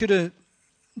You to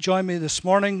join me this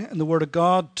morning in the Word of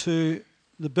God to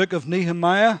the book of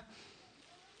Nehemiah.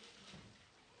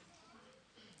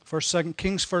 1st, 2nd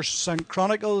Kings, 1st, 2nd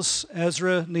Chronicles,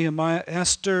 Ezra, Nehemiah,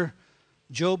 Esther,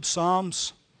 Job,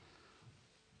 Psalms.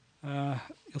 You'll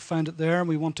find it there.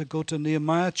 We want to go to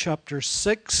Nehemiah chapter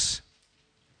 6.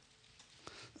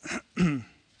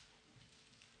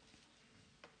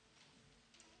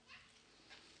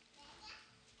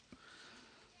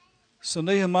 So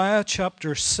Nehemiah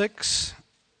chapter 6,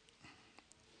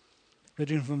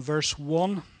 reading from verse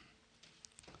 1.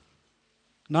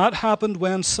 Now it happened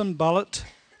when Sanballat,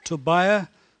 Tobiah,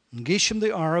 and Geshem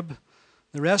the Arab,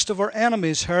 the rest of our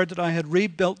enemies, heard that I had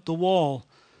rebuilt the wall,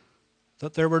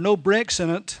 that there were no breaks in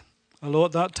it, although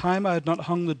at that time I had not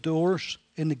hung the doors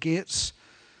in the gates,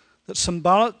 that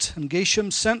Sanballat and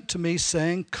Geshem sent to me,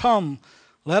 saying, Come,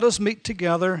 let us meet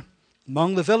together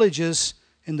among the villages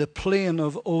in the plain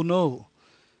of Ono.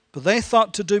 But they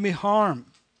thought to do me harm.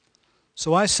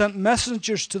 So I sent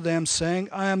messengers to them, saying,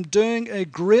 I am doing a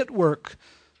great work,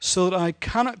 so that I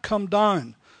cannot come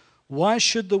down. Why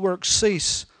should the work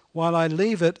cease while I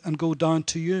leave it and go down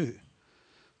to you?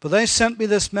 But they sent me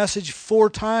this message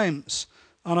 4 times,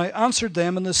 and I answered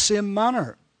them in the same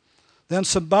manner. Then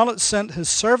Sanballat sent his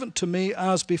servant to me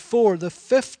as before, the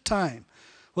 5th time,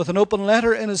 with an open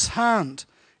letter in his hand.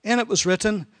 In it was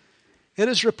written, It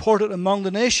is reported among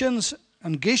the nations,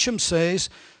 and Geshem says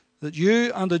that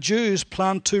you and the Jews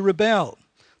plan to rebel.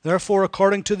 Therefore,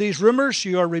 according to these rumors,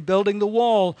 you are rebuilding the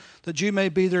wall, that you may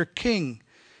be their king.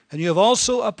 And you have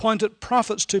also appointed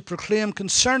prophets to proclaim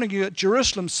concerning you at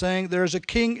Jerusalem, saying, There is a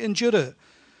king in Judah.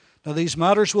 Now these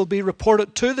matters will be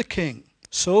reported to the king.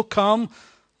 So come,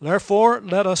 therefore,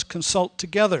 let us consult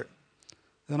together.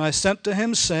 Then I sent to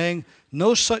him, saying,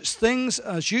 No such things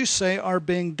as you say are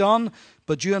being done,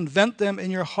 but you invent them in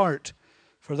your heart.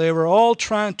 For they were all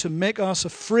trying to make us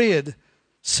afraid,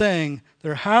 saying,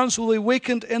 Their hands will be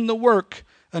weakened in the work,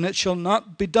 and it shall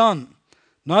not be done.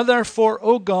 Now therefore,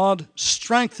 O God,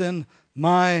 strengthen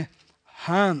my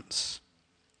hands.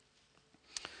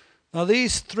 Now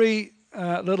these 3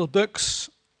 little books,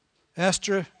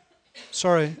 Ezra,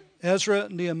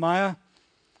 Nehemiah,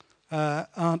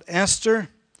 and Esther,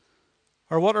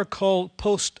 are what are called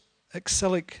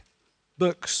post-exilic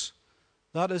books.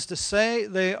 That is to say,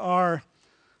 they are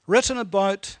written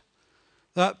about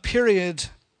that period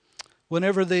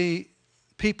whenever the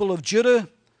people of Judah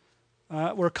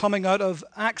were coming out of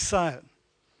exile,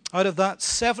 out of that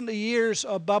 70 years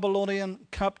of Babylonian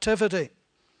captivity.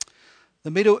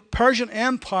 The Medo-Persian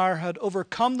Empire had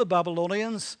overcome the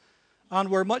Babylonians and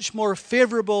were much more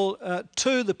favorable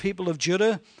to the people of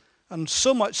Judah, and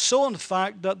so much so, in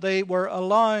fact, that they were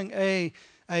allowing a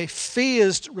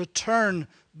phased return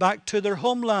back to their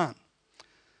homeland.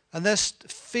 And this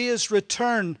phased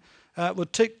return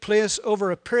would take place over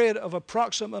a period of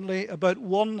approximately about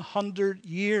 100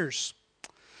 years.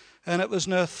 And it was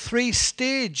in a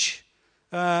 3-stage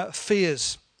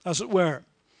phase, as it were.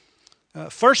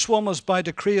 First one was by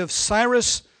decree of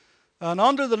Cyrus, and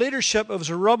under the leadership of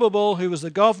Zerubbabel, who was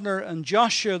the governor, and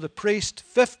Joshua the priest,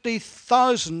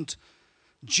 50,000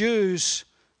 Jews,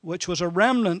 which was a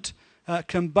remnant,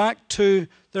 came back to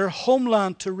their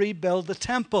homeland to rebuild the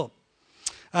temple.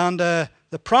 And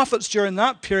the prophets during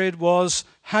that period was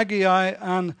Haggai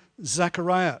and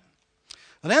Zechariah.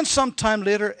 And then sometime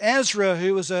later, Ezra,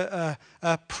 who was a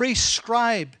priest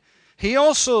scribe, he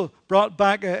also brought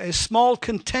back a small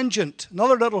contingent,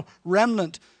 another little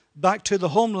remnant, back to the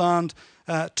homeland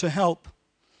to help.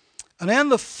 And then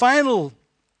the final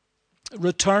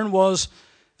return was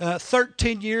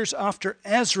 13 years after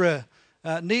Ezra.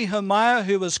 Nehemiah,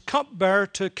 who was cupbearer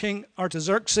to King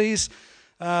Artaxerxes,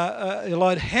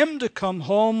 allowed him to come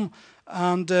home,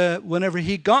 and whenever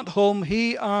he got home,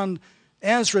 he and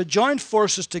Ezra joined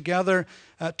forces together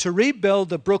to rebuild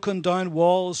the broken down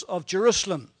walls of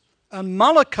Jerusalem. And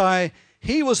Malachi,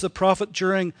 he was the prophet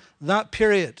during that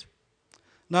period.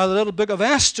 Now the little book of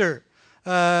Esther,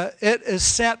 it is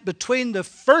set between the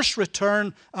first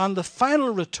return and the final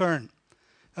return.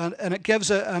 And it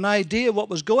gives an idea of what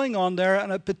was going on there,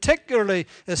 and it particularly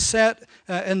is set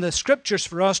in the scriptures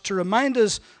for us to remind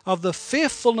us of the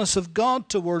faithfulness of God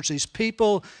towards his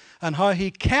people and how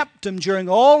he kept them during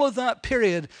all of that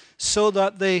period so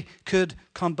that they could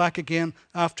come back again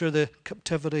after the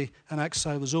captivity and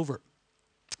exile was over.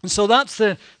 And so that's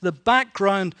the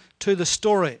background to the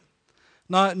story.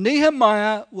 Now,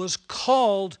 Nehemiah was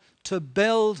called to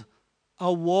build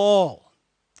a wall.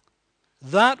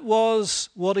 That was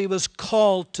what he was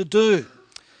called to do.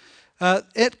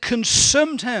 It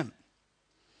consumed him.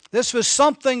 This was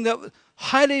something that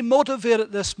highly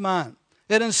motivated this man.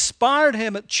 It inspired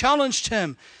him. It challenged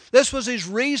him. This was his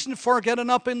reason for getting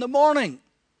up in the morning.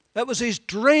 It was his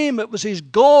dream. It was his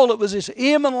goal. It was his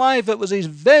aim in life. It was his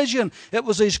vision. It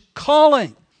was his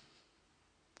calling.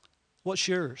 What's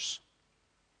yours?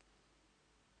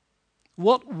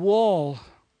 What wall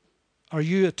are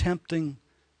you attempting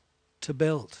to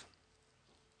build?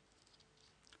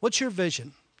 What's your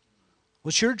vision?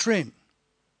 What's your dream?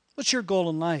 What's your goal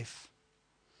in life?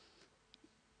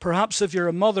 Perhaps if you're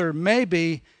a mother,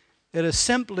 maybe it is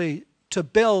simply to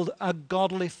build a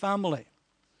godly family.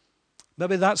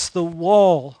 Maybe that's the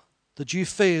wall that you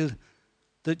feel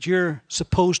that you're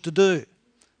supposed to do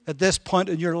at this point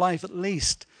in your life at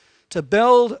least. To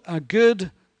build a good,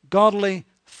 godly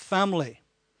family.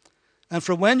 And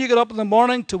from when you get up in the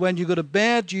morning to when you go to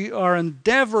bed, you are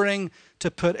endeavoring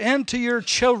to put into your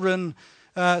children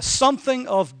something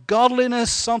of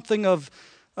godliness, something of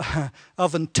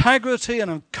integrity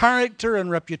and of character and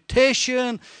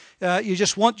reputation. You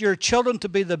just want your children to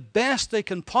be the best they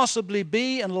can possibly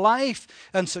be in life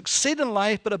and succeed in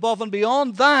life, but above and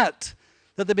beyond that,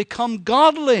 that they become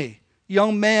godly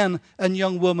young men and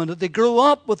young women, that they grow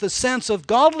up with a sense of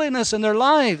godliness in their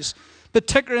lives,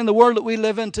 particularly in the world that we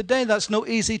live in today. That's no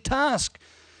easy task.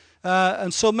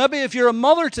 And so maybe if you're a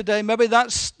mother today, maybe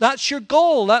that's your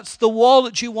goal. That's the wall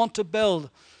that you want to build,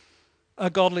 a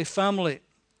godly family.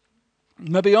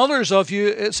 Maybe others of you,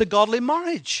 it's a godly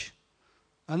marriage.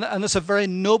 And it's a very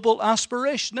noble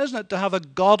aspiration, isn't it, to have a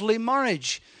godly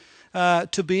marriage,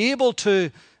 to be able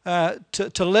to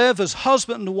live as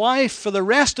husband and wife for the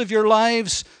rest of your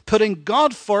lives, putting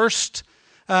God first,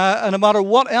 and no matter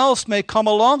what else may come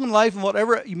along in life and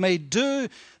whatever you may do,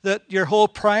 that your whole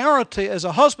priority as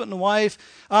a husband and wife,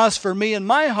 as for me and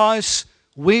my house,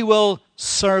 we will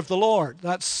serve the Lord.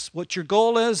 That's what your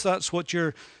goal is. That's what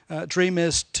your dream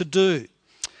is to do.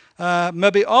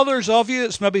 Maybe others of you,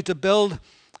 it's maybe to build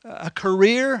a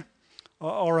career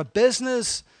or a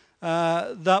business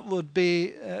that would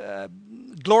be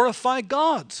glorify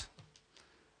God.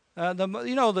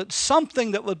 That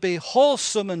something that would be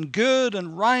wholesome and good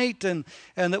and right and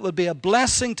that would be a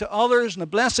blessing to others and a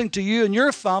blessing to you and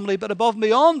your family, but above and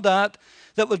beyond that,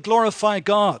 that would glorify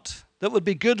God, that would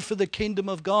be good for the kingdom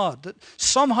of God, that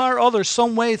somehow or other,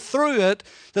 some way through it,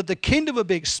 that the kingdom would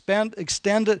be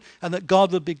extended and that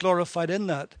God would be glorified in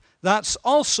that. That's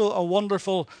also a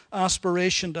wonderful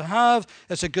aspiration to have.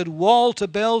 It's a good wall to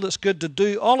build. It's good to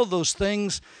do all of those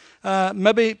things.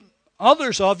 Maybe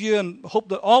others of you, and hope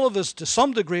that all of us to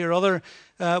some degree or other,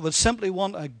 would simply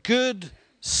want a good,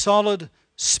 solid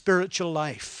spiritual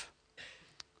life.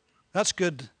 That's a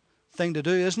good thing to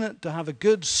do, isn't it? To have a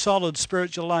good, solid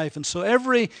spiritual life. And so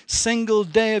every single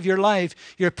day of your life,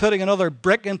 you're putting another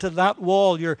brick into that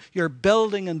wall. You're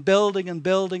building and building and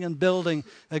building and building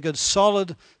a good,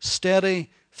 solid,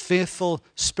 steady, faithful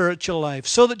spiritual life,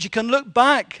 so that you can look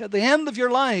back at the end of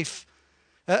your life.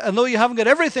 And though you haven't got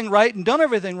everything right and done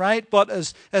everything right, but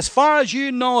as far as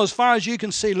you know, as far as you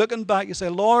can see, looking back, you say,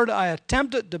 Lord, I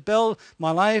attempted to build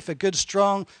my life a good,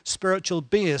 strong spiritual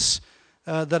base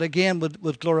that again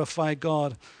would glorify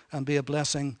God and be a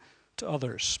blessing to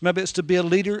others. Maybe it's to be a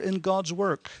leader in God's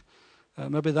work.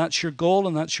 Maybe that's your goal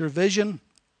and that's your vision.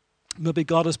 Maybe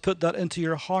God has put that into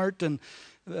your heart and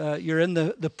you're in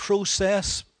the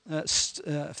process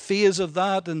phase of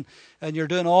that, and you're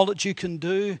doing all that you can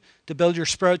do to build your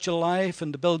spiritual life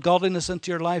and to build godliness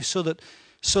into your life, so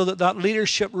that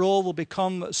leadership role will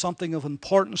become something of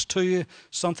importance to you,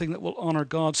 something that will honor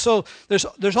God. So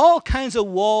there's all kinds of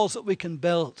walls that we can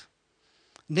build.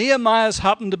 Nehemiah's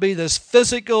happened to be this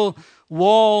physical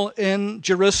wall in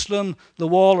Jerusalem, the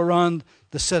wall around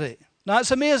the city. Now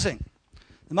it's amazing.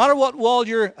 No matter what wall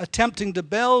you're attempting to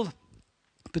build,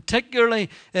 particularly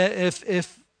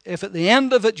if at the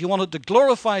end of it you wanted to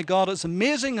glorify God, it's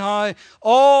amazing how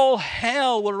all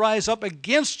hell will rise up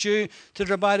against you to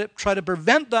try to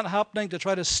prevent that happening, to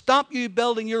try to stop you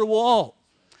building your wall,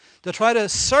 to try to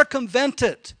circumvent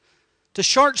it, to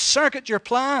short-circuit your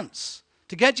plans,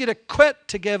 to get you to quit,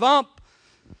 to give up.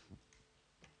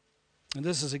 And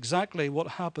this is exactly what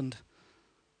happened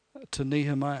to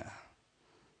Nehemiah.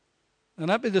 And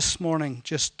let me this morning,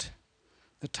 just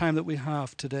the time that we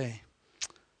have today,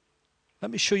 let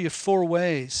me show you 4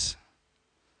 ways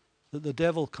that the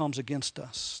devil comes against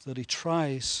us, that he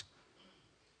tries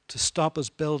to stop us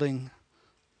building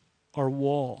our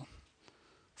wall.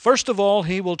 First of all,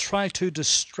 he will try to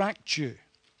distract you.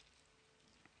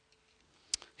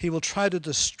 He will try to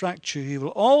distract you. He will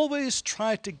always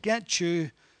try to get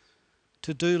you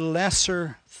to do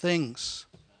lesser things.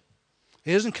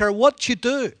 He doesn't care what you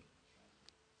do,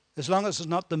 as long as it's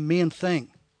not the main thing.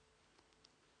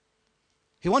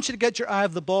 He wants you to get your eye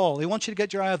of the ball. He wants you to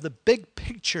get your eye of the big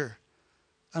picture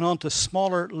and onto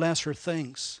smaller, lesser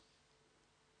things.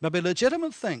 Maybe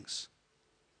legitimate things.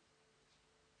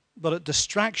 But it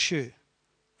distracts you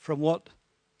from what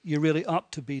you really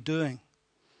ought to be doing.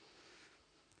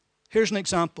 Here's an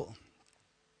example.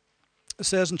 It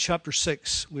says in chapter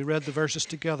 6, we read the verses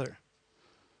together.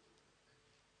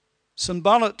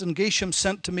 Sanballat and Geshem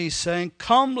sent to me, saying,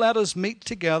 "Come, let us meet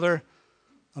together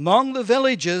among the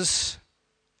villages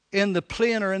in the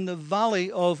plain or in the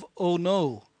valley of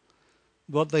Ono."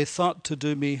 But they thought to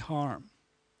do me harm.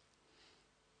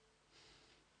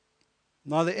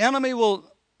 Now the enemy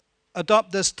will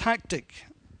adopt this tactic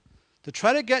to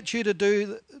try to get you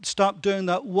to stop doing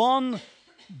that one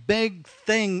big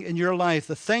thing in your life,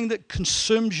 the thing that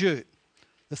consumes you,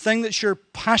 the thing that's your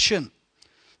passion,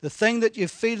 the thing that you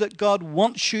feel that God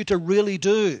wants you to really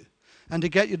do, and to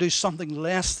get you to do something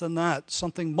less than that,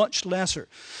 something much lesser.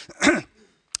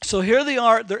 So here they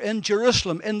are, they're in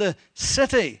Jerusalem, in the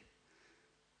city,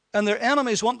 and their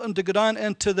enemies want them to go down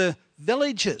into the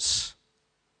villages.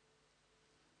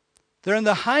 They're in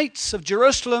the heights of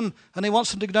Jerusalem, and he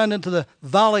wants them to go down into the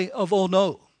valley of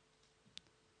Ono.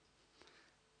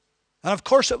 And of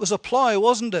course it was a ploy,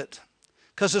 wasn't it?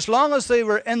 Because as long as they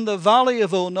were in the valley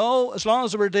of Ono, as long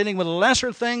as they were dealing with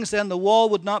lesser things, then the wall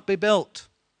would not be built.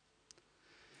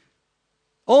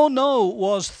 Ono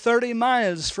was 30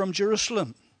 miles from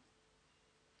Jerusalem.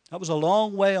 That was a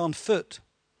long way on foot.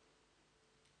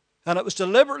 And it was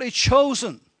deliberately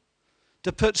chosen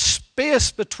to put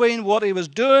space between what he was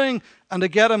doing and to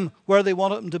get him where they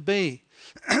wanted him to be.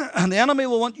 And the enemy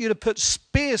will want you to put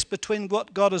space between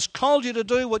what God has called you to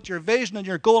do, what your vision and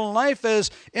your goal in life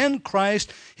is in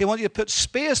Christ. He wants you to put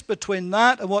space between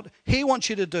that and what he wants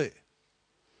you to do.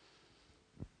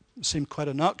 It seemed quite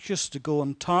innocuous to go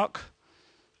and talk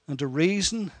and to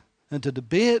reason and to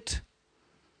debate.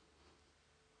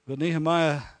 But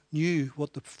Nehemiah knew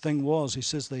what the thing was. He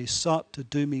says, they sought to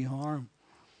do me harm.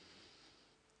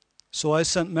 So I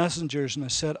sent messengers and I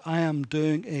said, I am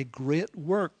doing a great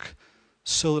work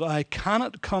so that I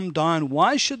cannot come down.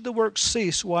 Why should the work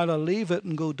cease while I leave it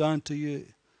and go down to you?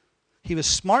 He was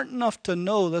smart enough to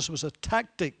know this was a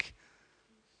tactic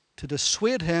to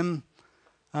dissuade him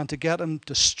and to get him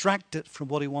distracted from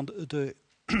what he wanted to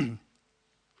do.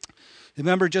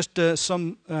 Remember just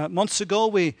some months ago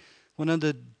we went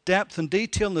into depth and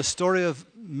detail in the story of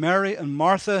Mary and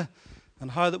Martha,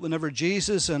 and how that whenever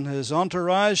Jesus and his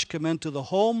entourage came into the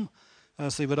home,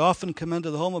 as they would often come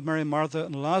into the home of Mary, Martha,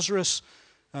 and Lazarus,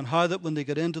 and how that when they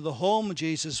got into the home,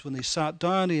 Jesus, when he sat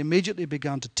down, he immediately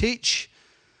began to teach.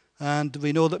 And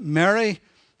we know that Mary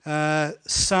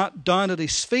sat down at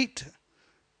his feet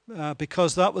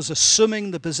because that was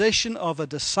assuming the position of a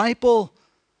disciple,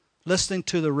 listening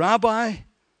to the rabbi.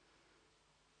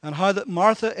 And how that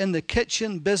Martha in the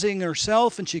kitchen busying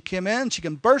herself, and she came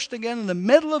bursting in the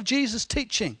middle of Jesus'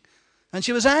 teaching. And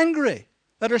she was angry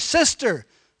at her sister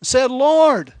and said,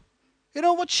 Lord, you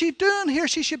know what's she doing here?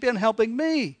 She should be in helping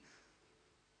me.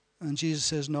 And Jesus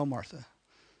says, no, Martha.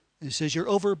 He says, you're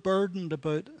overburdened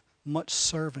about much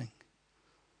serving.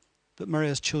 But Mary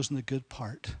has chosen the good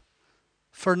part.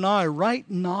 For now, right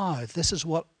now, this is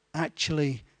what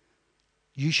actually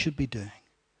you should be doing.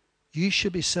 You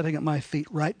should be sitting at my feet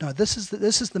right now. This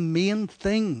is the main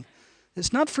thing.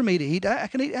 It's not for me to eat. I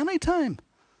can eat any time.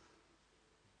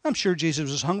 I'm sure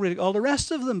Jesus was hungry like all the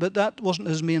rest of them, but that wasn't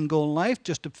his main goal in life,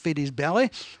 just to feed his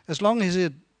belly. As long as he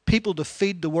had people to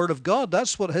feed the Word of God,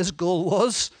 that's what his goal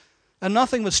was, and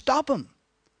nothing would stop him.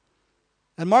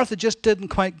 And Martha just didn't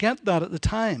quite get that at the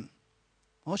time.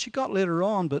 Well, she got later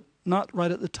on, but not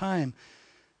right at the time.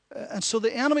 And so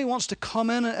the enemy wants to come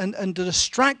in and to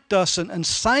distract us and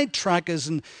sidetrack us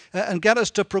and get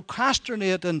us to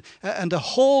procrastinate and to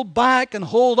hold back and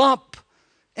hold up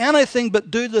anything but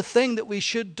do the thing that we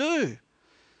should do.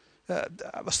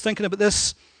 I was thinking about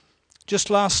this just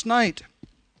last night,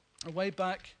 way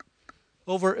back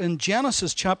over in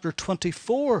Genesis chapter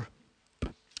 24.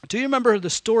 Do you remember the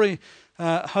story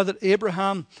how that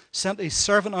Abraham sent a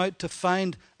servant out to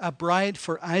find a bride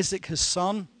for Isaac, his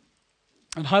son?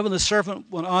 And how when the servant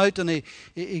went out and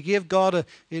he gave God a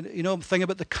thing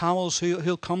about the camels,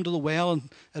 who'll come to the well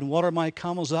and water my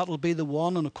camels, that'll be the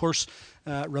one. And of course,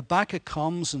 Rebecca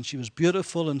comes and she was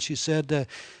beautiful and she said,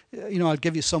 I'll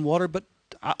give you some water, but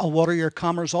I'll water your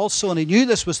camels also. And he knew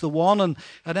this was the one. And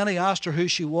then he asked her who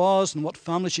she was and what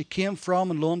family she came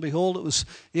from. And lo and behold, it was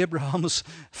Abraham's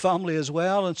family as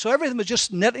well. And so everything was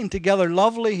just knitting together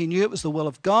lovely. He knew it was the will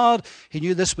of God. He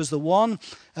knew this was the one.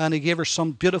 And he gave her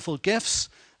some beautiful gifts.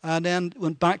 And then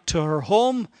went back to her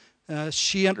home.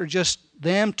 She entered just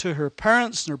them to her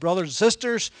parents and her brothers and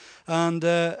sisters, and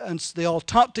they all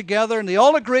talked together, and they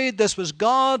all agreed this was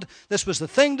God, this was the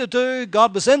thing to do,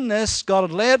 God was in this, God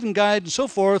had led and guided and so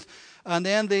forth, and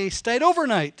then they stayed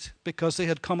overnight because they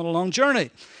had come on a long journey.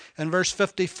 In verse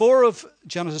 54 of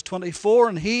Genesis 24,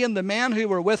 and he and the men who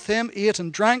were with him ate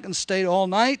and drank and stayed all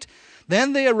night.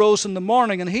 Then they arose in the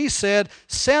morning, and he said,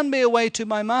 send me away to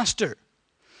my master.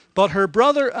 But her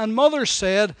brother and mother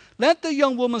said, let the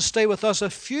young woman stay with us a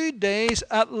few days,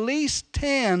 at least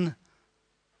 10,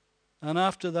 and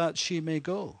after that she may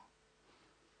go.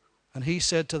 And he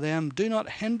said to them, do not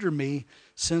hinder me,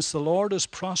 since the Lord has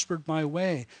prospered my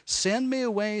way. Send me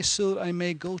away so that I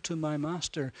may go to my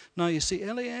master. Now you see,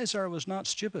 Eliezer was not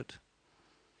stupid.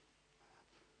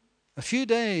 A few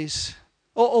days,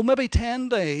 maybe 10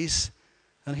 days,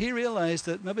 and he realized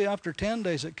that maybe after 10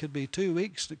 days it could be 2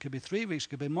 weeks, it could be 3 weeks, it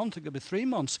could be a month, it could be 3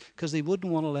 months, because they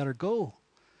wouldn't want to let her go.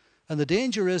 And the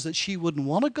danger is that she wouldn't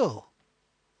want to go.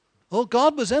 Oh,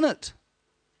 God was in it.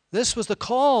 This was the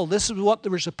call. This is what they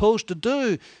were supposed to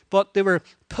do, but they were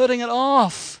putting it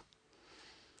off.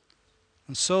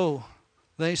 And so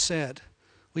they said,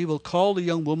 we will call the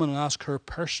young woman and ask her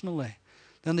personally.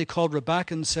 Then they called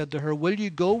Rebekah and said to her, will you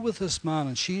go with this man?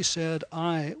 And she said,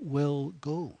 I will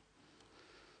go.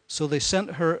 So they sent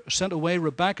away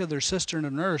Rebekah, their sister and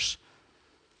a nurse,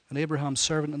 and Abraham's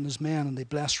servant and his men, and they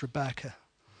blessed Rebekah.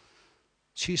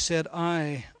 She said,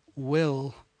 I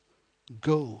will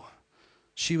go.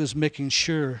 She was making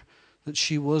sure that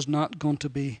she was not going to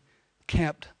be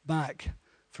kept back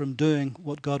from doing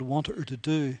what God wanted her to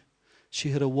do. She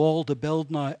had a wall to build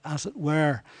now, as it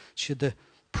were. She had the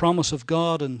promise of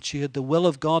God, and she had the will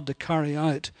of God to carry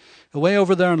out. Away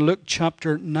over there in Luke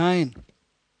chapter 9.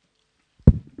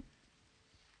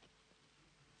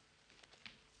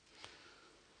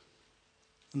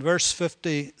 In verse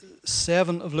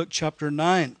 57 of Luke chapter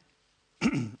 9.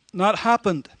 Now it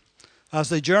happened, as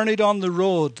they journeyed on the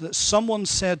road, that someone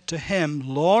said to him,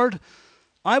 Lord,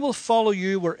 I will follow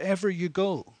you wherever you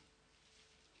go.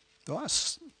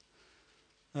 That's,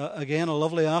 again, a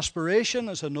lovely aspiration.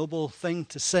 It's a noble thing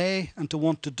to say and to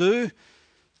want to do.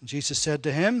 And Jesus said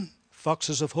to him,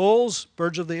 foxes have holes,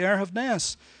 birds of the air have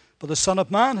nests, but the Son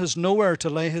of Man has nowhere to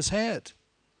lay his head.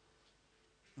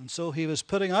 And so he was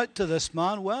putting out to this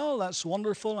man, well, that's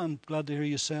wonderful. I'm glad to hear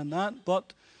you saying that,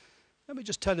 but let me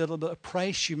just tell you a little bit of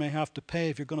price you may have to pay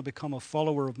if you're going to become a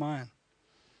follower of mine.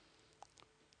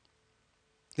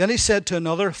 Then he said to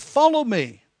another, follow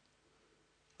me.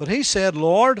 But he said,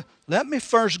 Lord, let me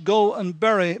first go and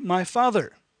bury my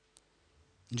father.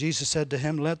 And Jesus said to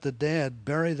him, let the dead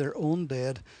bury their own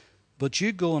dead, but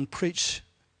you go and preach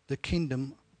the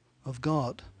kingdom of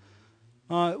God.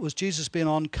 Now, was Jesus being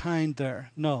unkind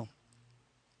there? No.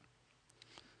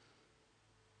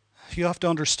 You have to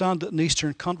understand that in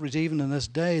Eastern countries, even in this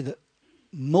day, that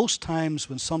most times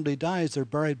when somebody dies, they're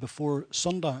buried before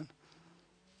sundown.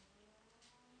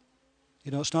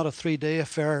 You know, it's not a 3-day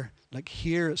affair like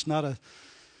here. It's not a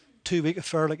 2-week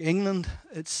affair like England.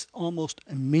 It's almost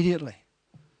immediately.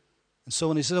 And so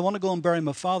when he said, I want to go and bury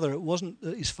my father, it wasn't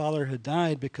that his father had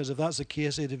died, because if that's the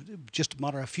case, it'd just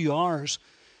matter a few hours.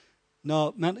 No,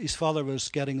 it meant his father was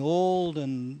getting old,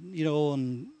 and, you know,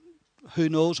 and who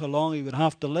knows how long he would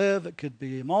have to live. It could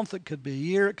be a month, it could be a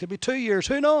year, it could be 2 years,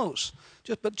 who knows?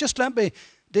 But just let me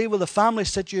deal with the family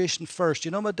situation first.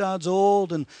 You know, my dad's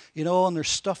old, and, you know, and there's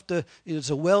stuff to, there's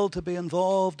a will to be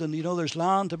involved, and, you know, there's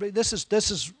land to be. This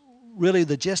is really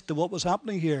the gist of what was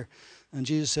happening here. And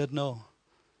Jesus said, no.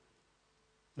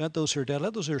 Let those who are dead,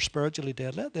 let those who are spiritually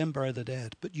dead, let them bury the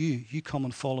dead. But you come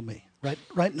and follow me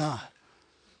right now.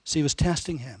 So he was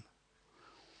testing him.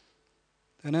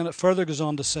 And then it further goes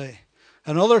on to say,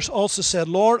 and others also said,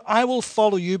 Lord, I will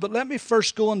follow you, but let me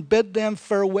first go and bid them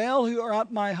farewell who are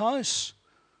at my house.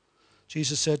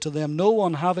 Jesus said to them, no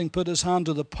one having put his hand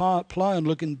to the plow and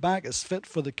looking back is fit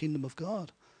for the kingdom of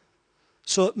God.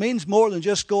 So it means more than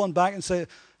just going back and say,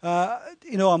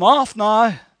 you know, I'm off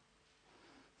now.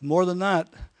 More than that,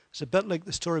 it's a bit like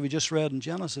the story we just read in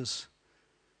Genesis.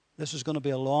 This is going to be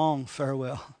a long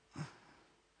farewell.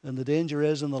 And the danger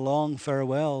is in the long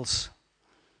farewells,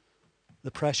 the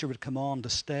pressure would come on to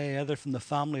stay, either from the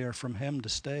family or from him to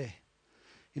stay.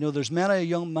 You know, there's many a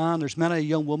young man, there's many a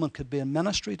young woman could be in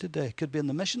ministry today, could be in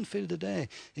the mission field today,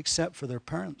 except for their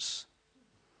parents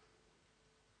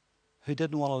who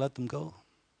didn't want to let them go,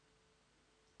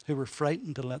 who were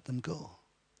frightened to let them go.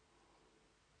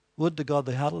 Would to God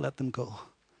they had to let them go,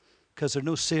 because there's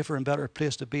no safer and better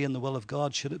place to be in the will of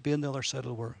God should it be on the other side of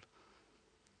the world.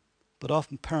 But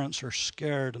often parents are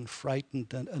scared and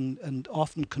frightened and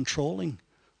often controlling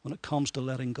when it comes to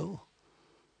letting go.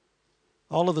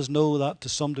 All of us know that to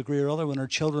some degree or other when our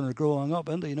children are growing up.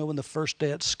 And when the first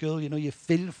day at school, you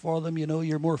feel for them.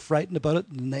 You're more frightened about it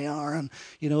than they are, and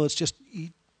it's just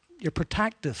you're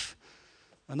protective.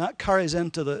 And that carries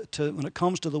into when it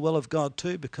comes to the will of God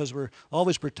too, because we're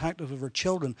always protective of our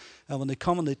children. And when they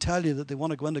come and they tell you that they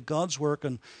want to go into God's work,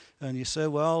 and you say,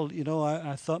 well,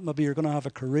 I thought maybe you're going to have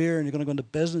a career and you're going to go into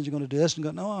business, you're going to do this, and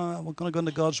go, no, I'm going to go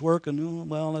into God's work, and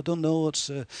well, I don't know,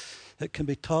 it can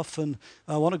be tough, and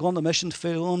I want to go on the mission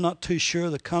field. Oh, I'm not too sure,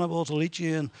 the cannibals will eat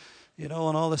you, and and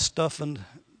all this stuff, and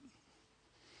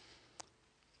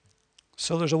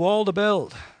so there's a wall to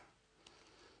build,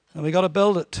 and we got to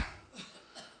build it.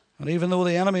 And even though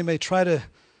the enemy may try to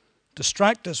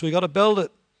distract us, we got to build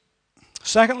it.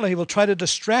 Secondly, he will try to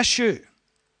distress you.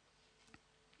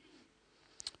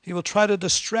 He will try to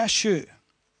distress you.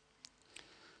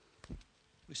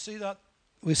 We see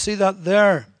that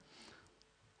there,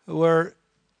 where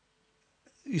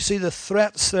you see the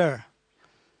threats there.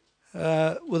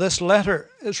 With this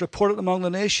letter, it's reported among the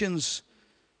nations.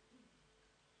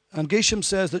 And Geshem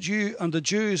says that you and the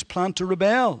Jews plan to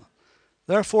rebel.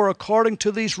 Therefore, according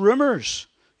to these rumors,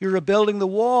 you're rebuilding the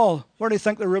wall. Where do you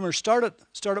think the rumors started?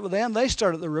 Started with them. They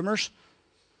started the rumors.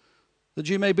 That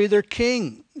you may be their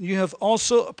king. You have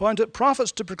also appointed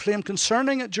prophets to proclaim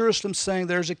concerning it Jerusalem, saying,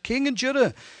 there's a king in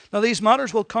Judah. Now these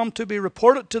matters will come to be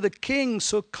reported to the king.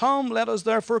 So come, let us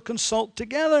therefore consult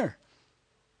together.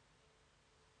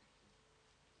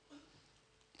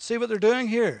 See what they're doing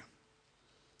here?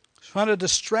 Trying to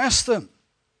distress them.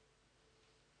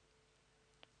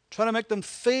 Try to make them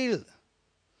feel.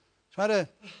 Try to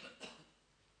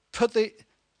put the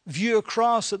view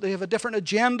across that they have a different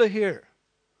agenda here.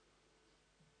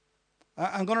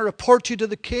 I'm going to report you to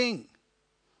the king.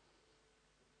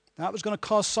 That was going to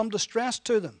cause some distress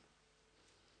to them.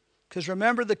 Because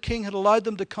remember, the king had allowed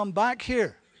them to come back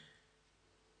here.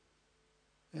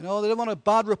 They didn't want a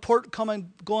bad report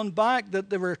going back that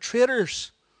they were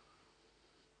traitors.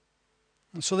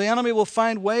 And so the enemy will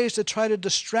find ways to try to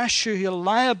distress you. He'll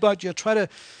lie about you, try to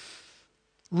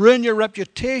ruin your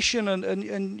reputation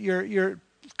and your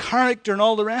character and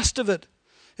all the rest of it.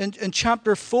 In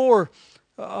chapter 4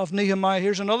 of Nehemiah,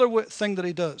 here's another thing that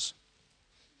he does.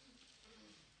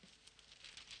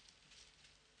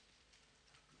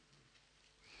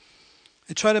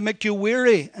 He tried to make you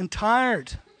weary and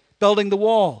tired building the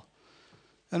wall.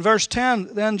 In verse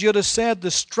 10, then Judah said,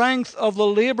 the strength of the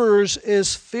laborers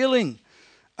is failing,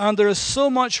 and there is so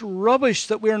much rubbish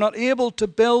that we are not able to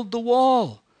build the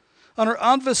wall. And our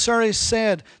adversaries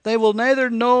said, they will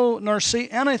neither know nor see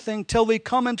anything till we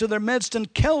come into their midst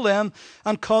and kill them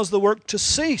and cause the work to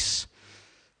cease.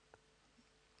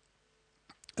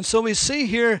 And so we see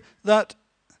here that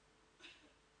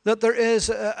there is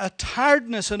a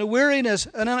tiredness and a weariness,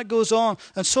 and then it goes on.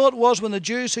 And so it was when the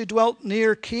Jews who dwelt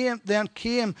near came,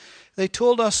 they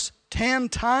told us 10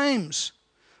 times,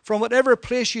 from whatever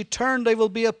place you turn, they will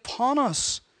be upon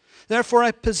us. Therefore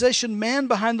I positioned men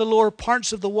behind the lower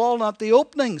parts of the wall and at the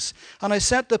openings. And I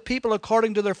set the people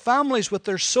according to their families with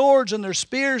their swords and their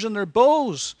spears and their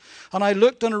bows. And I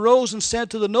looked and arose and said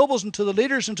to the nobles and to the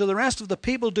leaders and to the rest of the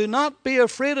people, do not be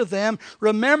afraid of them.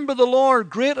 Remember the Lord,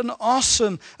 great and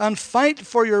awesome, and fight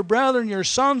for your brethren, your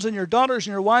sons and your daughters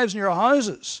and your wives and your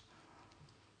houses.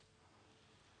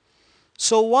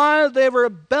 So while they were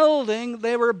building,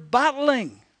 they were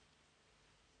battling.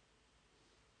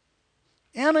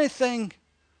 Anything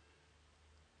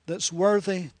that's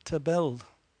worthy to build,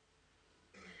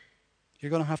 you're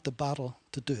going to have to battle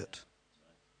to do it.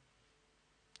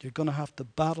 You're going to have to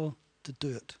battle to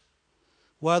do it.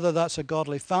 Whether that's a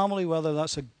godly family, whether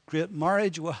that's a great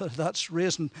marriage, whether that's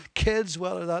raising kids,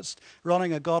 whether that's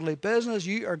running a godly business,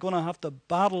 you are going to have to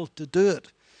battle to do it.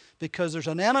 Because there's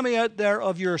an enemy out there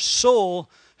of your soul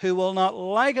who will not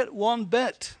like it one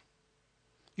bit.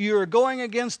 You're going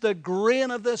against the grain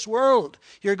of this world.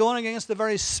 You're going against the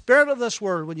very spirit of this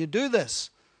world when you do this.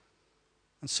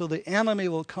 And so the enemy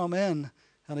will come in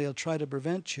and he'll try to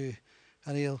prevent you,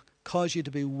 and he'll cause you to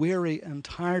be weary and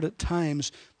tired at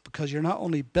times, because you're not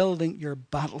only building, you're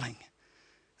battling.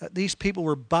 These people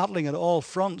were battling at all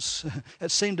fronts.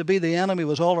 It seemed to be the enemy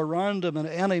was all around them, and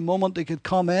at any moment they could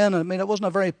come in. And it wasn't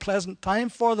a very pleasant time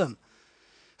for them.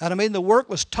 And the work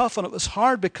was tough and it was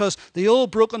hard, because the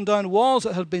old broken down walls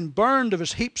that had been burned, there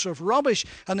was heaps of rubbish,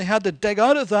 and they had to dig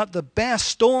out of that the best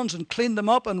stones and clean them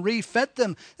up and refit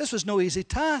them. This was no easy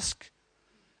task.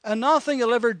 And nothing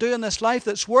you'll ever do in this life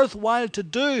that's worthwhile to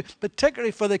do, particularly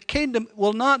for the kingdom,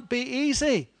 will not be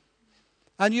easy.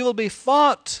 And you will be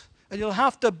fought, and you'll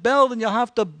have to build, and you'll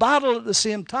have to battle at the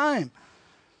same time.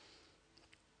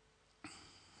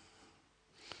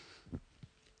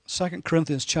 2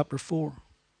 Corinthians chapter 4.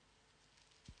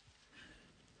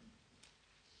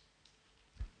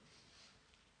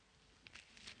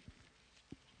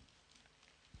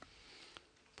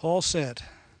 Paul said,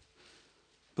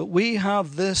 but we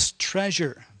have this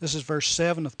treasure. This is verse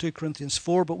 7 of 2 Corinthians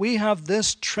 4. But we have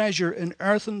this treasure in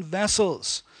earthen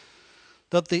vessels,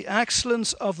 that the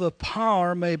excellence of the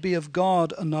power may be of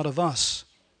God and not of us.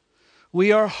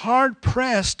 We are hard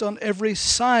pressed on every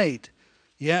side,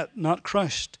 yet not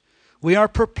crushed. We are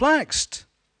perplexed,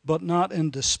 but not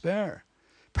in despair.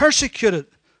 Persecuted,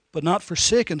 but not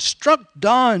forsaken. Struck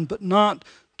down, but not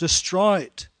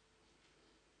destroyed.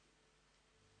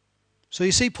 So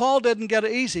you see, Paul didn't get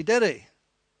it easy, did he?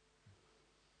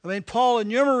 I mean, Paul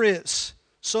enumerates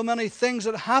so many things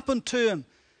that happened to him,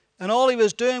 and all he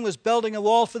was doing was building a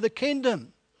wall for the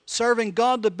kingdom, serving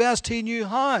God the best he knew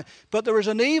how. But there was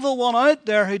an evil one out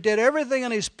there who did everything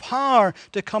in his power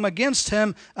to come against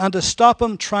him and to stop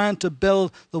him trying to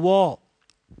build the wall.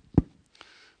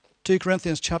 2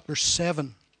 Corinthians chapter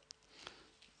 7.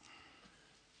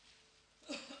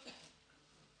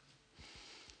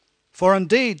 For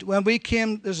indeed, when we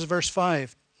came, this is verse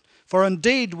 5, for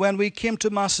indeed, when we came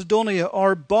to Macedonia,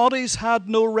 our bodies had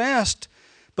no rest,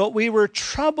 but we were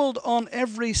troubled on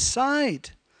every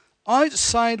side.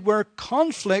 Outside were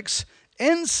conflicts,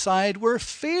 inside were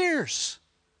fears.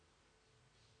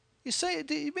 You say,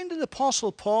 do you mean the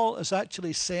Apostle Paul is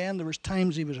actually saying there was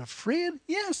times he was afraid?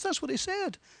 Yes, that's what he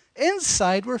said.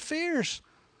 Inside were fears.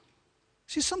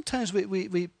 See, sometimes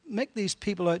we make these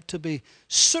people out to be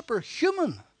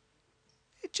superhuman.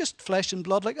 It's just flesh and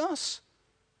blood like us.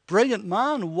 Brilliant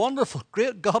man, wonderful,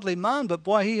 great, godly man, but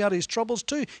boy, he had his troubles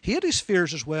too. He had his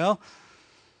fears as well.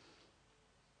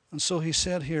 And so he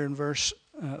said here in verse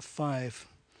 5,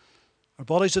 our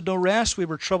bodies had no rest, we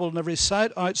were troubled on every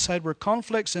side. Outside were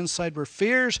conflicts, inside were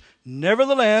fears.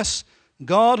 Nevertheless,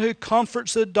 God who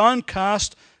comforts the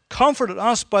downcast comforted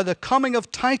us by the coming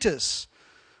of Titus,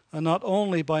 and not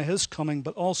only by his coming,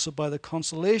 but also by the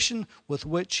consolation with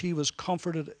which he was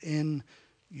comforted in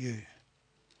you.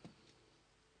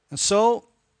 And so,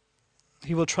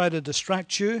 he will try to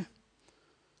distract you.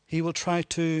 He will try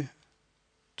to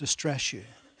distress you.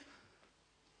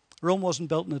 Rome wasn't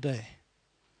built in a day.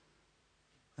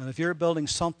 And if you're building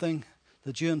something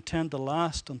that you intend to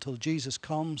last until Jesus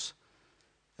comes,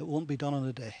 it won't be done in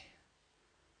a day.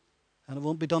 And it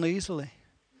won't be done easily.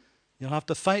 You'll have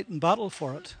to fight and battle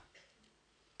for it.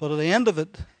 But at the end of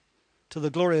it, to the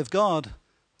glory of God,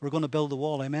 we're going to build the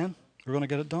wall, amen? We're going to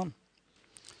get it done.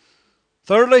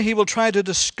 Thirdly, he will try to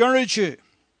discourage you.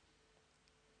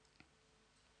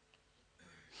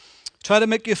 Try to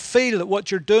make you feel that what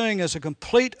you're doing is a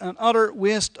complete and utter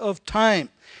waste of time.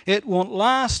 It won't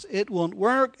last, it won't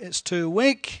work, it's too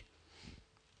weak.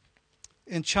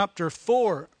 In chapter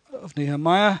 4 of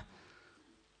Nehemiah,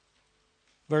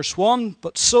 verse 1,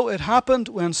 but so it happened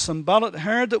when Sanballat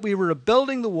heard that we were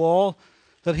rebuilding the wall,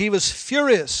 that he was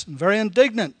furious and very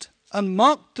indignant, and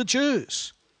mocked the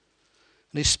Jews.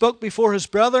 And he spoke before his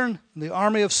brethren in the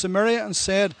army of Samaria and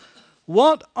said,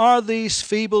 what are these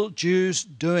feeble Jews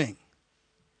doing?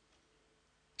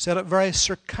 He said it very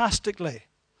sarcastically.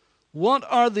 What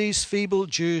are these feeble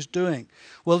Jews doing?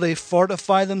 Will they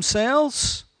fortify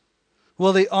themselves?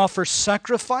 Will they offer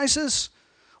sacrifices?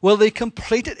 Will they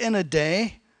complete it in a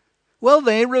day? Will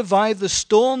they revive the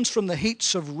stones from the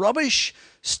heaps of rubbish,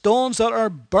 stones that are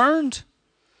burned?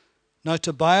 Now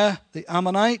Tobiah the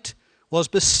Ammonite was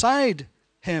beside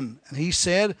him, and he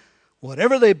said,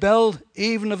 whatever they build,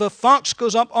 even if a fox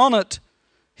goes up on it,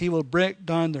 he will break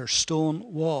down their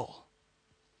stone wall.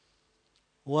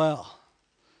 Well,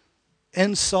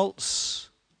 insults,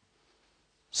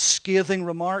 scathing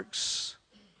remarks,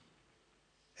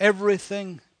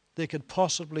 everything they could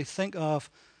possibly think of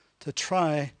to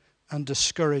try and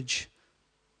discourage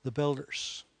the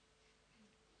builders.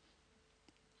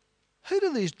 Who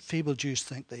do these feeble Jews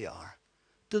think they are?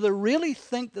 Do they really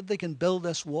think that they can build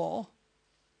this wall?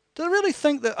 Do they really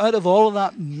think that out of all of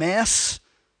that mess,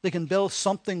 they can build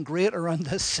something great around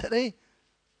this city?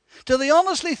 Do they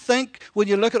honestly think, when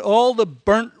you look at all the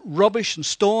burnt rubbish and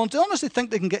stones, do they honestly think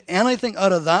they can get anything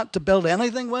out of that to build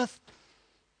anything with?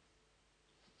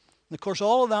 And of course,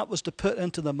 all of that was to put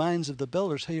into the minds of the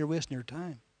builders, hey, you're wasting your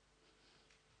time.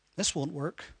 This won't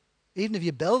work, even if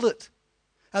you build it.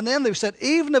 And then they said,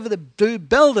 even if they do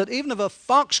build it, even if a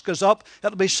fox goes up,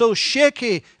 it'll be so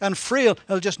shaky and frail,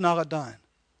 it'll just knock it down.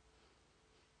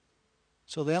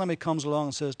 So the enemy comes along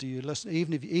and says to you, listen,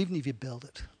 even if you build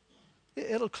it,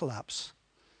 it'll collapse.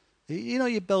 You know,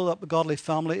 you build up a godly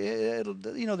family,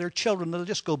 their children, they'll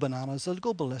just go bananas, they'll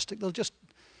go ballistic, they'll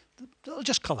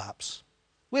just collapse.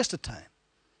 Waste of time.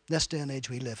 this day and age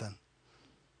we live in.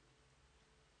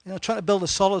 Trying to build a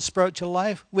solid spiritual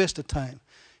life, waste of time.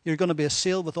 You're going to be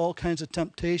assailed with all kinds of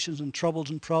temptations and troubles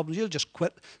and problems. You'll just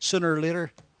quit sooner or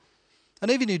later.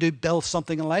 And even if you do build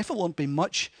something in life, it won't be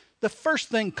much. The first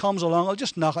thing comes along, I'll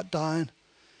just knock it down.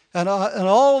 And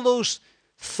all those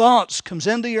thoughts comes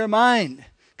into your mind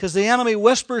because the enemy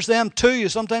whispers them to you.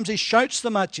 Sometimes he shouts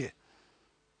them at you.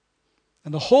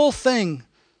 And the whole thing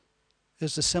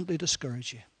is to simply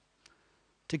discourage you,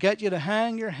 to get you to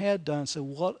hang your head down and say,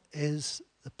 what is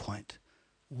the point?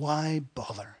 Why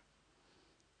bother?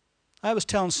 I was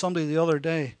telling somebody the other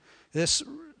day, this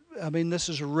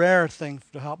is a rare thing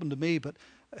to happen to me, but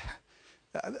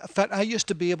in fact, I used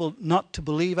to be able not to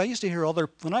believe. I used to hear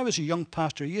when I was a young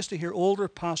pastor, I used to hear older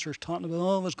pastors talking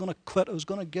about, I was going to quit, I was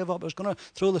going to give up, I was going to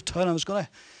throw the towel,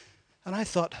 and I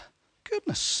thought,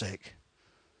 goodness sake,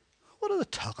 what are they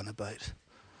talking about?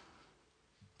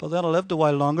 But then I lived a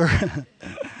while longer.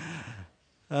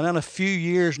 And then a few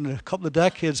years and a couple of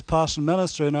decades passed in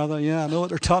ministry, and I thought, I know what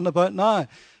they're talking about now. And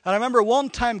I remember one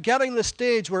time getting to the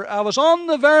stage where I was on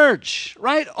the verge,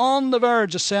 right on the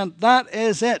verge of saying, that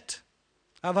is it.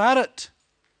 I've had it.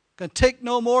 Can take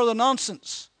no more of the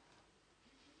nonsense.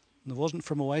 And it wasn't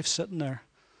for my wife sitting there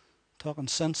talking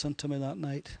sense into me that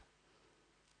night.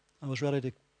 I was ready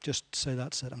to just say,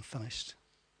 that's it, I'm finished.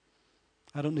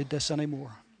 I don't need this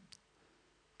anymore.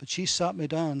 But she sat me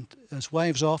down, as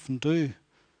wives often do, to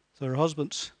their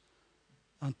husbands,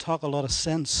 and talk a lot of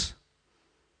sense.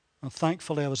 And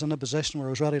thankfully I was in a position where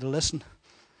I was ready to listen.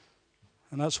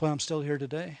 And that's why I'm still here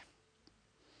today.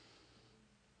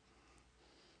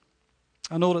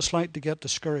 I know what it's like to get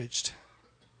discouraged.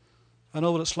 I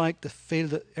know what it's like to feel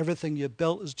that everything you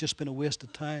built has just been a waste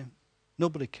of time.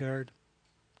 Nobody cared.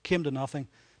 Came to nothing.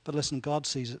 But listen, God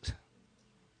sees it.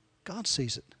 God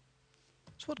sees it.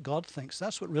 That's what God thinks.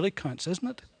 That's what really counts, isn't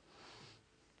it?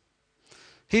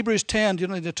 Hebrews 10, you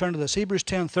don't need to turn to this. Hebrews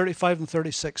 10, 35 and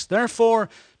 36. Therefore,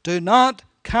 do not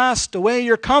cast away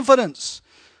your confidence,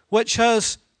 which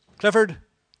has, Clifford,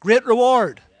 great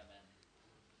reward.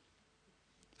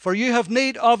 For you have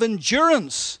need of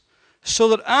endurance, so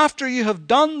that after you have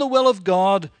done the will of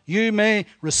God, you may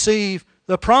receive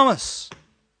the promise.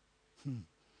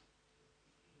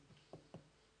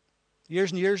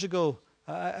 Years and years ago,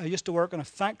 I used to work in a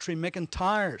factory making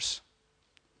tires.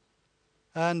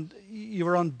 And you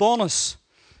were on bonus.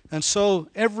 And so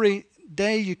every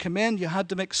day you come in, you had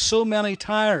to make so many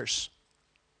tires.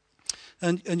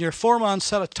 And your foreman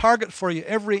set a target for you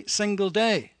every single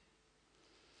day.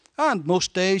 And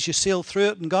most days you sailed through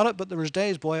it and got it, but there was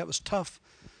days, boy, it was tough.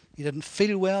 You didn't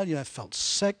feel well, you felt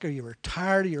sick, or you were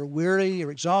tired, or you were weary, you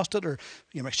were exhausted, or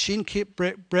your machine kept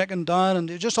breaking down, and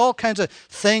just all kinds of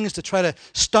things to try to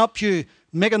stop you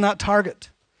making that target.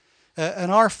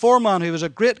 And our foreman, who was a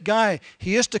great guy,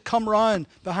 he used to come round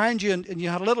behind you, and you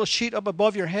had a little sheet up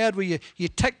above your head where you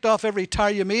ticked off every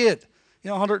tire you made.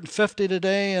 150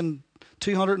 today and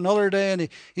 200 another day, and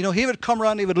he would come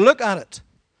around and he would look at it.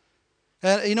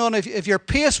 And if your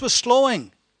pace was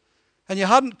slowing, and you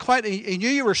hadn't quite, he knew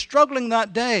you were struggling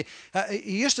that day.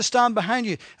 He used to stand behind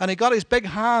you, and he got his big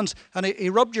hands, and he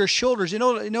rubbed your shoulders.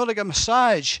 Like a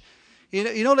massage.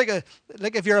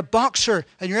 Like if you're a boxer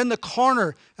and you're in the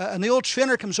corner, and the old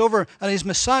trainer comes over and he's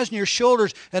massaging your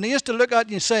shoulders, and he used to look at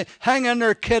you and say, "Hang in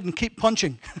there, kid, and keep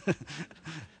punching."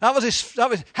 That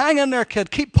was hang in there, kid,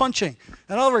 keep punching.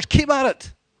 In other words, keep at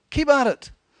it, keep at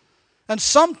it. And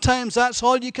sometimes that's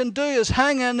all you can do is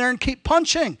hang in there and keep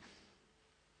punching.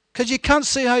 Because you can't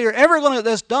see how you're ever going to get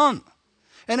this done.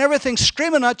 And everything's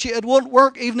screaming at you, it won't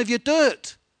work even if you do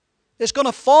it. It's going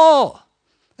to fall.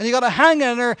 And you've got to hang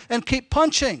in there and keep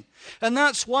punching. And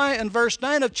that's why in verse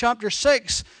 9 of chapter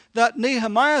 6 that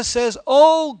Nehemiah says,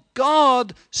 "Oh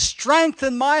God,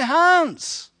 strengthen my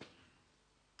hands.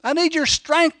 I need your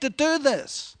strength to do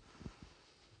this."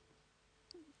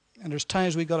 And there's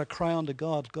times we've got to cry unto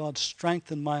God, "God,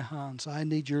 strengthen my hands. I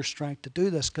need your strength to do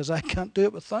this because I can't do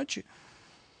it without you."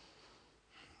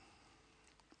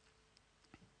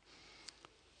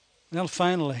 And then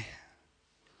finally,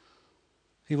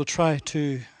 he will try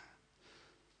to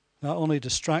not only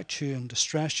distract you and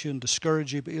distress you and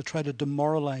discourage you, but he'll try to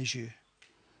demoralize you.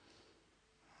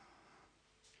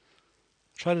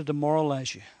 Try to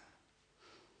demoralize you.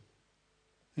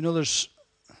 There's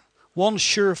one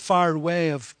surefire way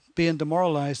of being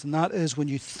demoralized, and that is when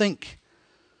you think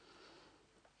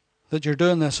that you're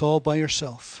doing this all by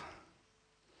yourself.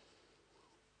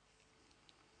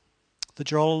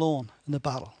 That you're all alone in the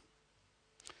battle.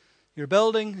 You're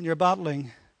building and you're battling.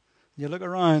 And you look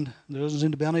around, and there doesn't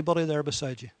seem to be anybody there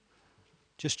beside you.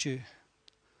 Just you.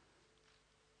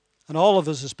 And all of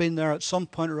us has been there at some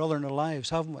point or other in our lives,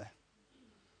 haven't we?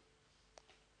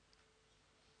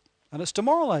 And it's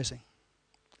demoralizing.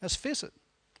 Let's face it.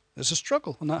 There's a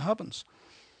struggle when that happens.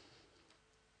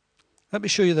 Let me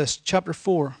show you this. Chapter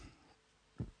 4.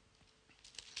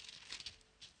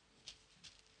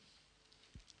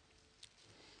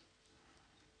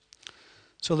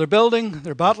 So they're building,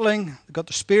 they're battling, they've got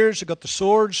their spears, they've got their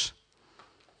swords.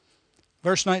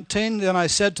 Verse 19, then I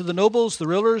said to the nobles, the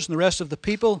rulers, and the rest of the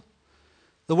people,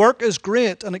 the work is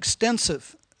great and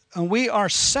extensive, and we are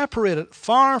separated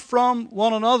far from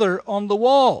one another on the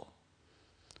wall.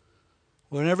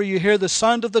 Whenever you hear the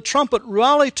sound of the trumpet,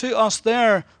 rally to us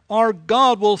there. Our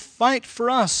God will fight for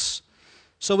us.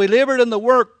 So we labored in the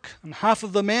work, and half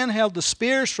of the men held the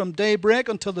spears from daybreak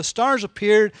until the stars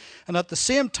appeared. And at the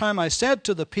same time I said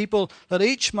to the people, let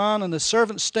each man and his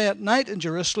servant stay at night in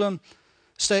Jerusalem,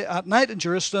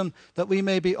 that we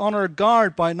may be on our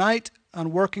guard by night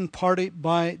and working party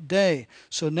by day.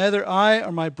 So neither I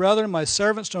or my brethren, my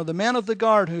servants, nor the men of the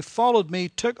guard who followed me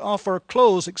took off our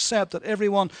clothes, except that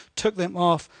everyone took them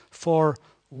off for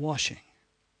washing.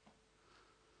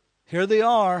 Here they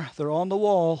are, they're on the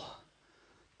wall,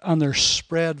 and they're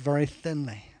spread very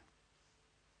thinly.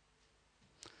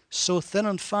 So thin,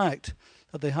 in fact,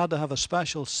 that they had to have a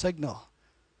special signal.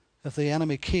 If the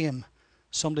enemy came,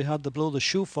 somebody had to blow the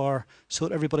shofar so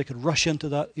that everybody could rush into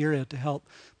that area to help.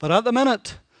 But at the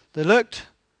minute, they looked,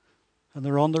 and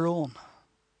they're on their own.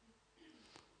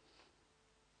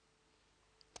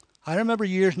 I remember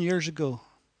years and years ago,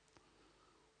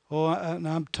 and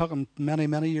I'm talking many,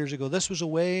 many years ago, this was a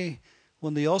way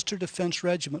when the Ulster Defence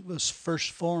Regiment was first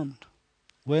formed,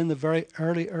 way in the very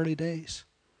early days.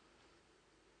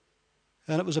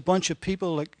 And it was a bunch of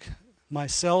people like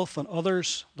myself and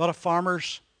others, a lot of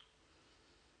farmers,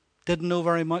 didn't know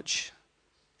very much,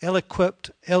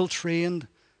 ill-equipped, ill-trained.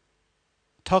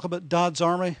 Talk about Dad's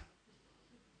army.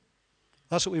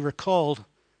 That's what we were called,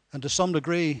 and to some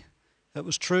degree, it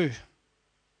was true.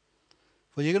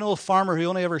 Well, you get an old farmer who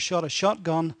only ever shot a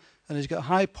shotgun, and he's got a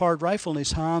high-powered rifle in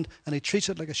his hand, and he treats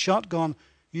it like a shotgun.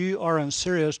 You are in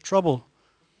serious trouble.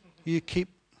 You keep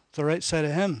the right side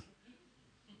of him.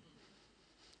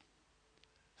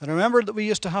 And I remember that we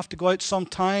used to have to go out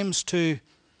sometimes to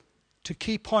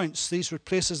key points. These were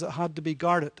places that had to be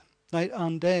guarded night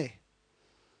and day.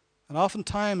 And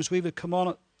oftentimes we would come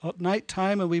on at night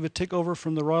time and we would take over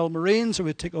from the Royal Marines, or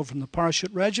we'd take over from the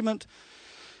Parachute Regiment,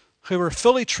 who were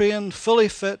fully trained, fully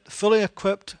fit, fully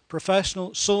equipped,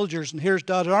 professional soldiers. And here's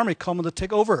Dad's army coming to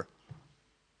take over.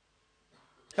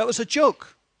 That was a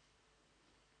joke.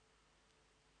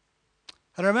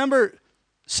 And I remember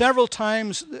several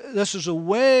times, this was a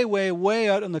way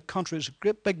out in the country. It was a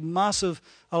great big massive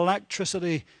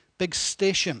electricity, big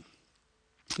station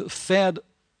that fed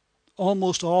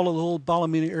almost all of the whole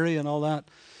Ballymena area and all that.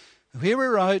 We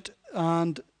were out,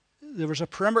 and there was a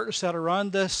perimeter set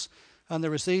around this, and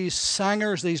there was these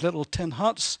sangers, these little tin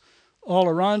huts all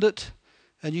around it,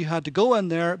 and you had to go in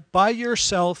there by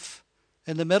yourself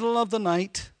in the middle of the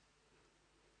night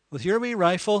with your wee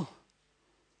rifle,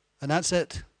 and that's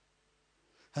it.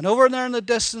 And over there in the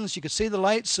distance, you could see the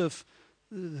lights of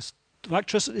this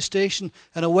electricity station,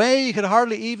 and away you could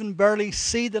hardly even barely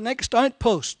see the next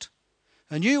outpost.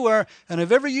 And you were, and if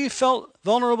ever you felt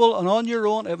vulnerable and on your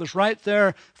own, it was right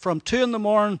there from 2 in the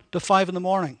morning to 5 in the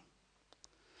morning.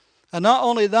 And not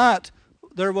only that,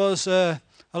 there was a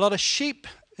lot of sheep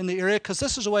in the area, because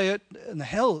this is away out in the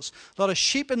hills. A lot of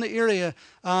sheep in the area,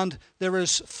 and there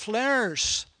was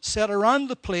flares set around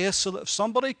the place so that if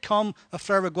somebody come, a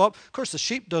flare would go up. Of course, the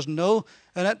sheep doesn't know,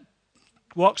 and it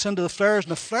walks into the flares,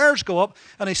 and the flares go up.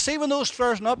 And you see when those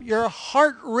flares went up, your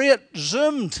heart rate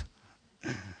zoomed.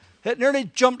 It nearly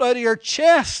jumped out of your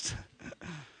chest,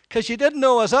 because you didn't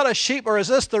know, is that a sheep or is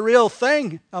this the real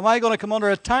thing? Am I going to come under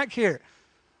attack here?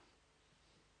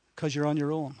 Because you're on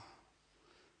your own.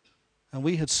 And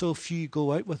we had so few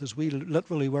go out with us. We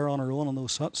literally were on our own in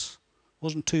those huts. It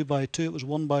wasn't 2 by 2, it was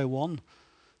 1 by 1.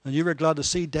 And you were glad to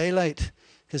see daylight,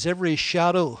 because every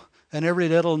shadow and every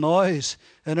little noise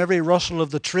and every rustle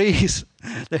of the trees,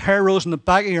 the hair rose in the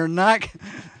back of your neck.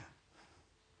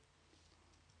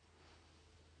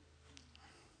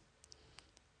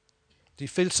 Do you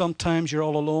feel sometimes you're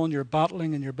all alone, you're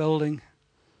battling and you're building,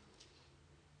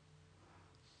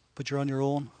 but you're on your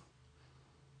own?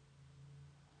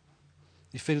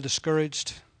 You feel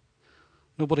discouraged.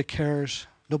 Nobody cares.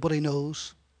 Nobody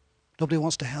knows. Nobody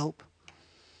wants to help.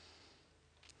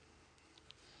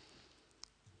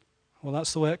 Well,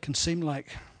 that's the way it can seem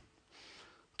like.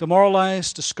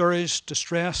 Demoralized, discouraged,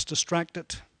 distressed,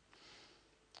 distracted.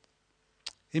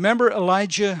 You remember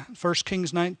Elijah, 1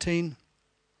 Kings 19?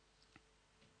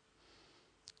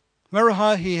 Remember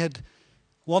how he had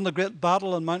won the great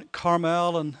battle on Mount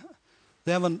Carmel, and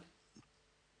then when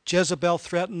Jezebel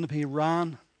threatened him, he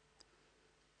ran.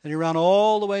 And he ran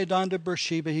all the way down to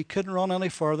Beersheba. He couldn't run any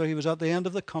further. He was at the end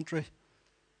of the country.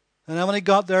 And then when he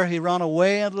got there, he ran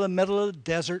away into the middle of the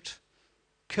desert.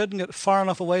 Couldn't get far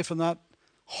enough away from that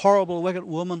horrible, wicked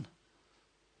woman.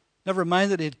 Never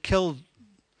mind that he had killed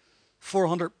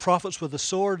 400 prophets with the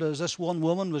sword, as this one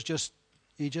woman was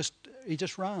he just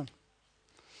ran.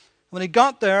 When he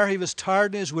got there, he was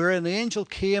tired and he was weary, and the angel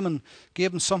came and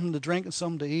gave him something to drink and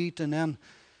something to eat. And then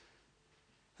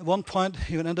at one point,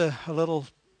 he went into a little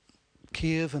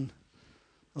cave, and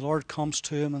the Lord comes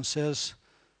to him and says,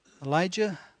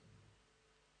 Elijah,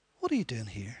 what are you doing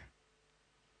here?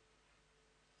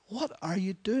 What are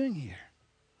you doing here?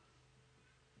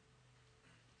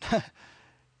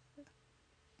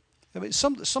 I mean,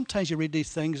 sometimes you read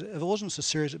these things, if it wasn't so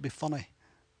serious, it'd be funny.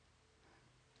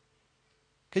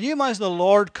 Can you imagine the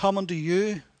Lord coming to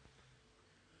you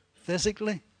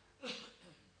physically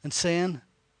and saying,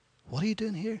 what are you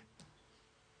doing here?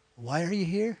 Why are you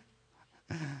here?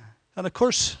 And of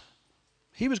course,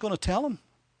 he was going to tell him.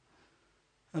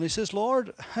 And he says,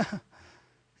 Lord,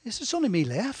 it's only me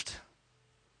left.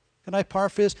 Can I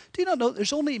paraphrase? Do you not know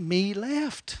there's only me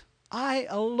left? I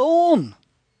alone.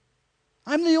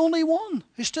 I'm the only one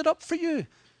who stood up for you.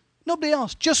 Nobody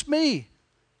else, just me.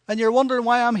 And you're wondering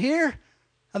why I'm here?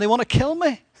 And they want to kill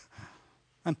me?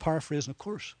 I'm paraphrasing, of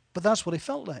course. But that's what he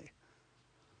felt like.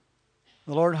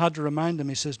 The Lord had to remind him.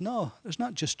 He says, no, there's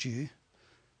not just you.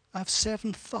 I have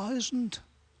 7,000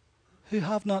 who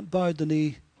have not bowed the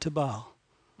knee to Baal.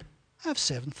 I have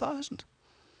 7,000.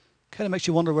 Kind of makes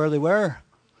you wonder where they were.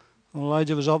 Well,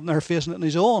 Elijah was up there facing it on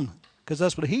his own, because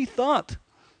that's what he thought.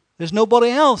 There's nobody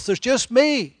else. There's just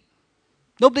me.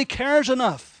 Nobody cares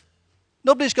enough.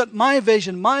 Nobody's got my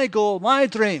vision, my goal, my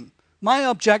dream, my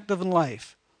objective in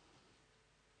life.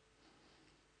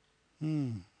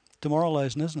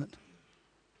 Demoralizing, isn't it?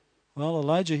 Well,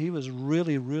 Elijah, he was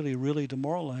really, really, really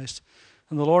demoralized.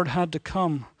 And the Lord had to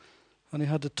come, and he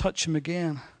had to touch him again.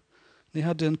 And he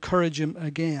had to encourage him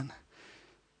again.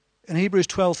 In Hebrews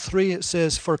 12:3 it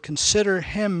says, for consider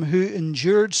him who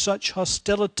endured such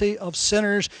hostility of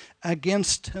sinners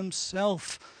against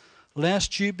himself,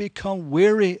 lest you become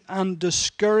weary and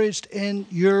discouraged in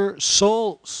your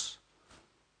souls.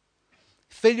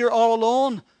 Feel you're all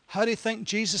alone? How do you think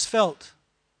Jesus felt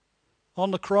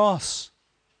on the cross?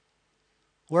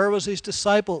 Where was his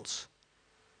disciples?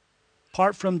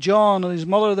 Apart from John and his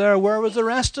mother there, where was the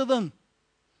rest of them?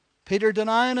 Peter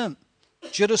denying him.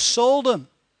 Judas sold him.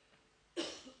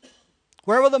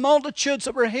 Where were the multitudes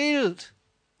that were healed?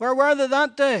 Where were they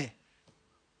that day?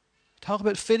 Talk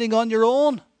about feeding on your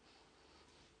own.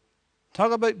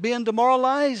 Talk about being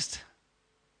demoralized.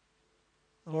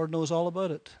 The Lord knows all about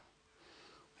it.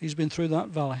 He's been through that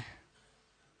valley.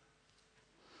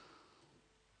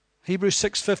 Hebrews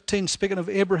 6:15, speaking of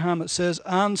Abraham, it says,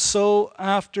 and so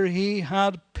after he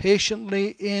had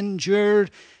patiently endured,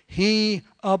 he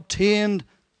obtained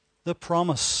the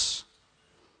promise.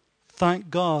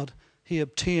 Thank God he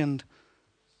obtained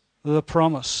the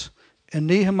promise. In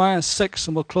Nehemiah 6,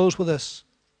 and we'll close with this.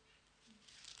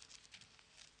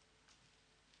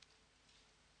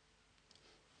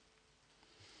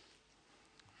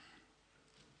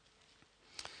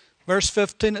 Verse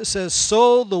 15, it says,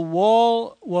 so the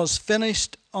wall was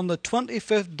finished on the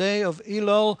 25th day of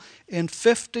Elul in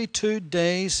 52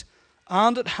 days.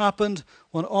 And it happened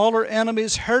when all our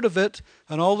enemies heard of it,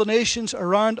 and all the nations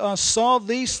around us saw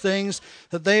these things,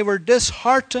 that they were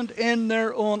disheartened in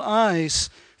their own eyes,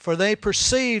 for they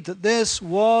perceived that this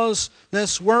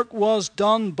work was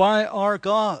done by our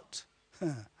God.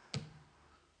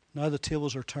 Now the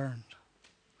tables are turned.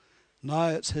 Now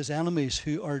it's his enemies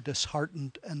who are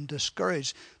disheartened and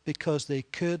discouraged because they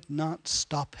could not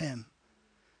stop him.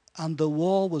 And the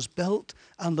wall was built,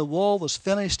 and the wall was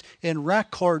finished in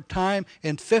record time,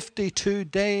 in 52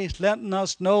 days, letting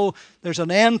us know there's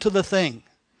an end to the thing.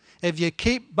 If you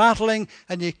keep battling,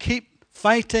 and you keep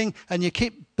fighting, and you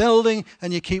keep building,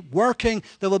 and you keep working,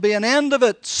 there will be an end of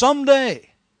it someday.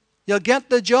 You'll get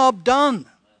the job done.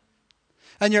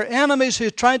 And your enemies who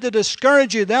try to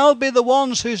discourage you, they'll be the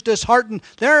ones who's disheartened.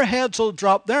 Their heads will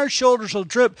drop, their shoulders will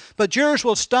droop, but yours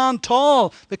will stand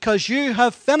tall because you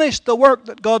have finished the work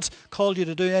that God's called you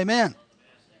to do. Amen.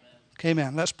 Okay,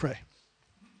 amen. Let's pray.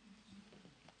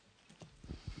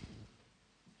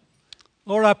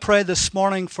 Lord, I pray this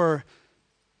morning for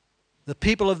the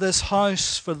people of this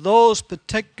house, for those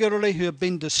particularly who have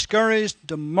been discouraged,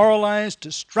 demoralized,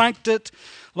 distracted.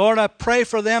 Lord, I pray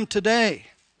for them today.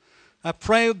 I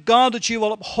pray, God, that you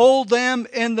will uphold them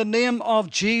in the name of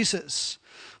Jesus.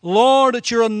 Lord,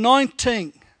 that your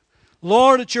anointing,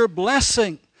 Lord, that your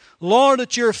blessing, Lord,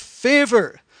 that your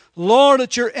favor, Lord,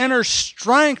 that your inner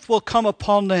strength will come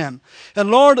upon them.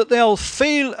 And Lord, that they'll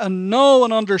feel and know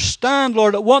and understand,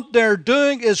 Lord, that what they're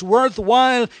doing is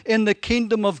worthwhile in the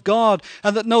kingdom of God.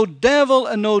 And that no devil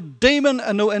and no demon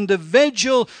and no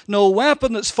individual, no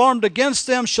weapon that's formed against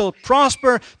them shall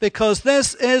prosper, because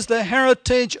this is the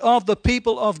heritage of the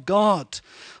people of God.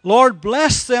 Lord,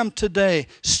 bless them today.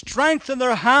 Strengthen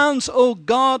their hands, O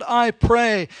God, I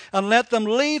pray. And let them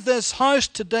leave this house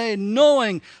today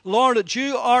knowing, Lord, that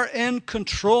you are in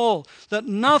control, that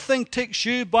nothing takes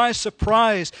you by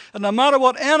surprise. And no matter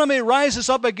what enemy rises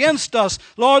up against us,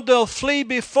 Lord, they'll flee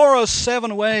before us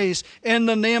 7 ways in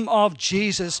the name of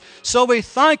Jesus. So we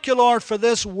thank you, Lord, for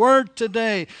this word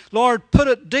today. Lord, put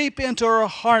it deep into our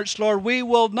hearts, Lord. We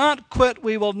will not quit.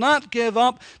 We will not give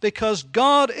up, because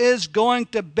God is going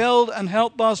to build and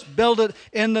help us build it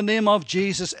in the name of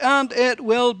Jesus. And it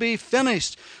will be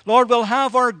finished. Lord, we'll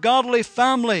have our godly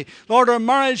family. Lord, our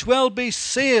marriage will be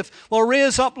safe. We'll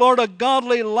raise up, Lord, a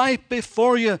godly life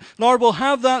before you. Lord, we'll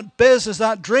have that business.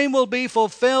 That dream will be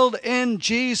fulfilled in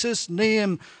Jesus'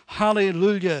 name.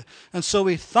 Hallelujah. And so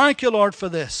we thank you, Lord, for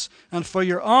this. And for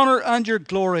your honor and your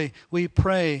glory, we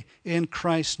pray in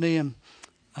Christ's name.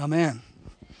 Amen.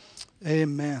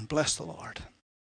 Amen. Bless the Lord.